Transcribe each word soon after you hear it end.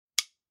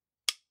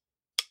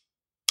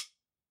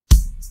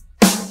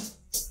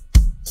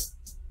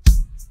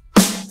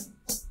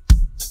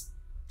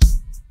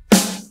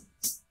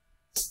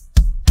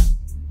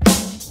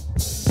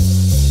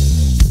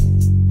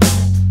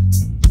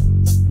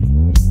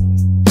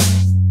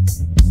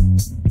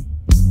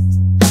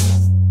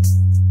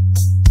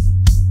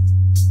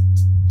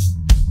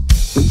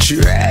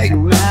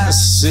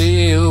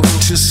myself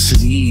to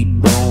sleep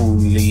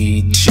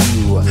only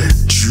to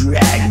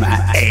drag my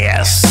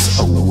ass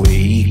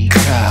awake.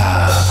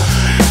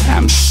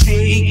 I'm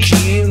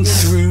shaking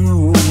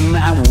through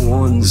my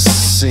one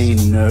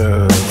sane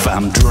nerve.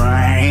 I'm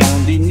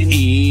drowning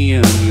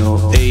in your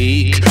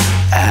ache.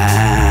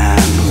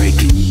 I'm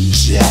breaking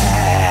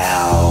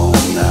down.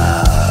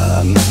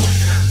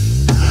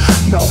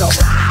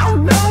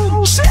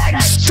 No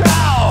sex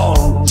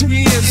talk,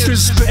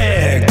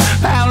 disrespect.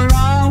 How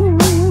long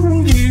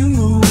will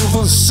you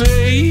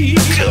forsake?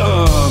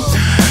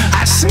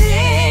 I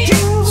see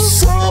you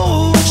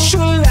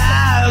socializing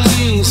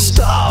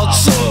starts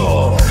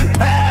so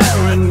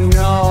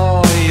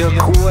paranoia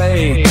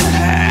quake.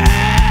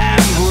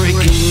 I'm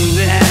breaking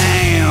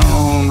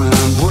down,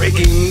 I'm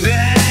breaking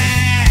down.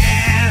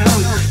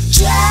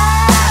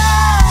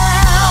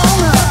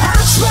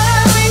 I'm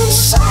smelling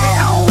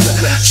sound,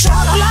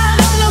 chocolate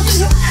on the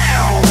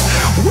ground.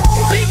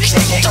 Won't be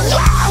kicked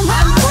around,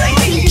 I'm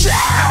breaking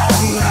down.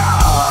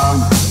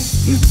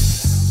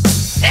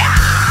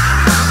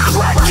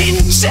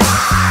 Breaking down.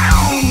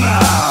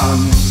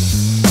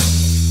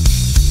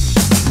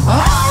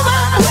 All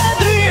my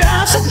weather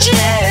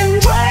oxygen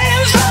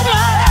drains from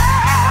my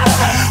head,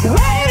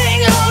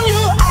 waiting on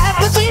your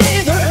apathy,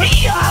 the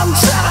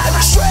eons that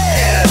I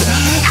tread.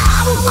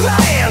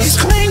 Hourglass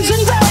clings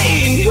in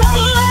vain,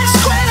 one last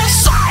grain of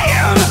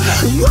sand.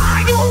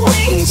 Like your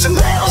wings and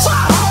nails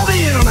are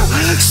holding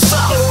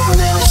someone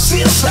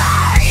else's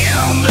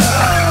hand.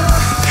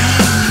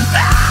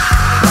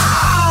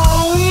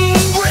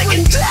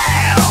 Breaking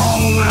down,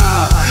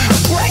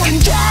 breaking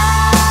down.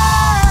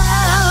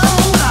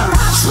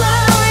 I'm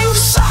smelling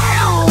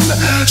sound,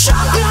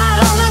 chocolate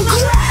on the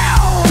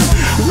ground.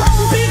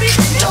 Won't be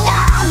kicked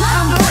around,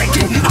 I'm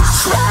breaking. I'm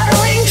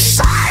smelling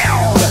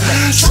sound,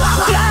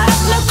 chocolate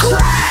on the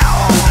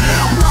ground.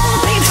 Won't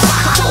be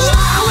fucked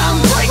around, I'm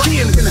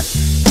breaking down.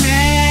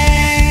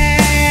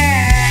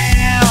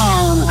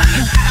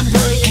 I'm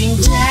breaking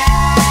down.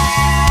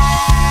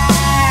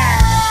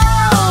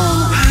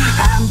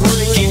 I'm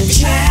breaking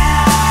down.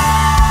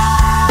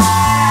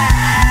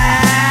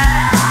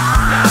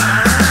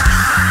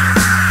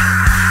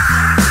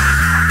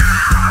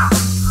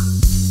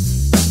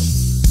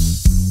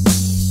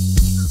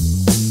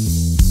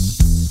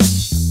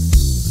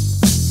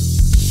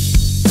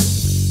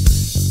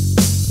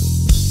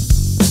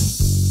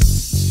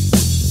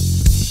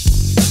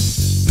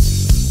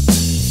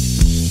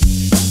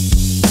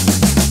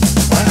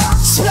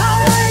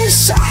 Smelling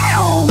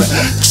sound,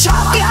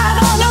 chocolate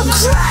on the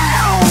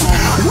ground.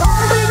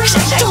 Won't be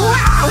kicked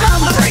around,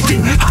 I'm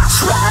breaking. I'm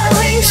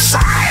smelling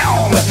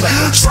sound,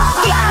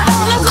 chocolate